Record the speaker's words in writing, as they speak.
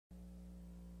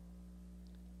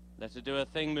Let her do her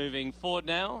thing, moving forward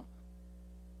now.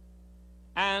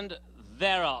 And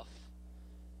they're off.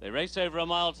 They race over a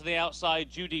mile to the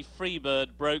outside. Judy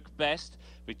Freebird broke best.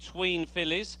 Between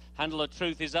fillies, Handle of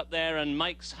Truth is up there, and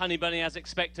Mike's Honey Bunny, as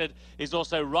expected, is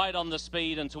also right on the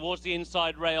speed, and towards the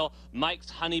inside rail,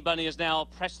 Mike's Honey Bunny is now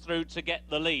pressed through to get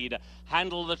the lead.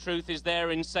 Handle the Truth is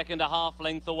there in second, a half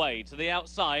length away. To the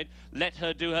outside, Let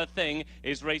Her Do Her Thing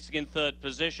is racing in third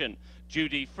position.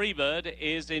 Judy Freebird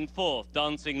is in fourth.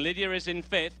 Dancing Lydia is in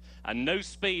fifth, and No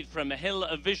Speed from Hill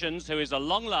of Visions, who is a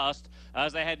long last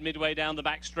as they head midway down the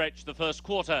back stretch, the first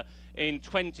quarter in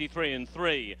 23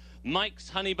 3. Mike's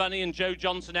Honey Bunny and Joe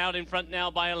Johnson out in front now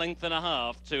by a length and a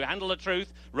half. To Handle the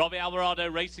Truth, Robbie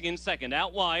Albarado racing in second.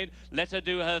 Out wide, Let Her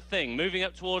Do Her Thing. Moving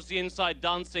up towards the inside,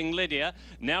 Dancing Lydia.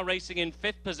 Now racing in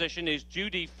fifth position is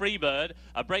Judy Freebird.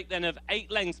 A break then of 8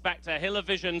 lengths back to Hill of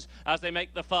Visions as they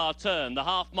make the far turn. The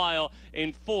half mile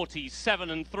in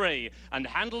 47 3. And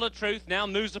Handle the Truth now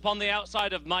moves upon the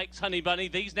outside of Mike's Honey Bunny.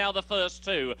 These now the first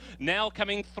two. Now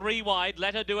coming 3 wide,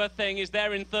 Let Her Do Her Thing is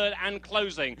there in third and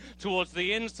closing. Towards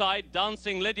the inside,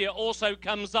 Dancing Lydia also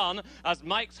comes on as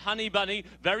Mike's Honey Bunny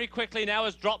very quickly now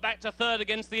has dropped back to third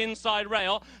against the inside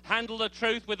rail. Handle the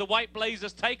Truth with the white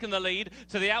blazers taken the lead.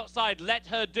 To the outside, Let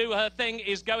Her Do Her Thing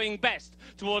is going best.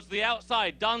 Towards the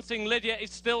outside, Dancing Lydia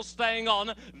is still staying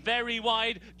on. Very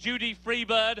wide, Judy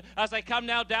Freebird as they come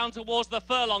now down towards the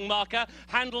furlong marker.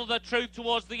 Handle the Truth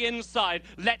towards the inside.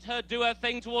 Let Her Do Her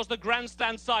Thing towards the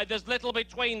grandstand side. There's little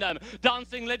between them.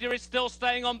 Dancing Lydia is still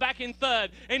staying on back in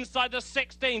third. Inside the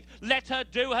 16th, Let Her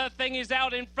Do Her Thing is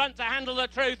out in front to Handle the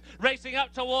Truth. Racing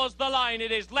up towards the line,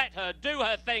 it is Let Her Do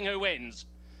Her Thing who wins.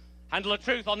 Handle the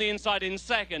Truth on the inside in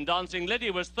second. Dancing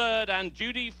Lydia was third, and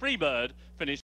Judy Freebird finished